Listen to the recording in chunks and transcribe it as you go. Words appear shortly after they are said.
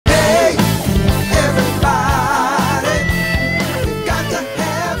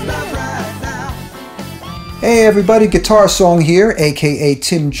Hey everybody, Gitarsong here, aka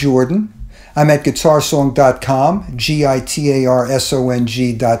Tim Jordan. I'm at gitarsong.com,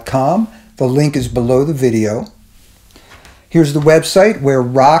 Gitarsong.com. The link is below the video. Here's the website where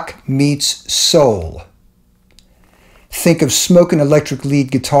rock meets soul. Think of smoking electric lead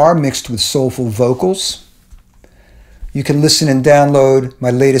guitar mixed with soulful vocals. You can listen and download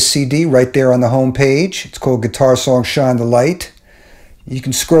my latest CD right there on the home page. It's called Gitarsong Shine the Light. You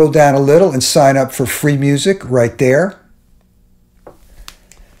can scroll down a little and sign up for free music right there.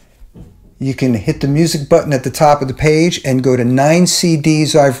 You can hit the music button at the top of the page and go to 9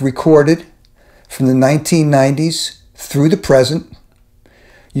 CDs I've recorded from the 1990s through the present.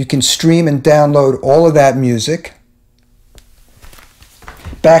 You can stream and download all of that music.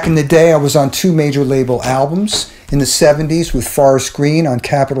 Back in the day, I was on 2 major label albums. In the 70s with Forest Green on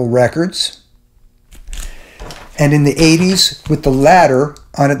Capitol Records. And in the 80s with the latter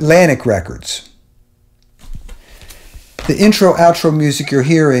on Atlantic Records. The intro-outro music you're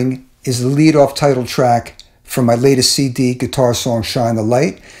hearing is the lead-off title track from my latest CD, Gitarsong Shine the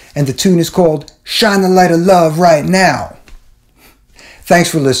Light, and the tune is called Shine the Light of Love Right Now.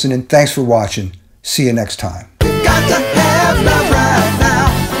 Thanks for listening. Thanks for watching. See you next time. Got to have love right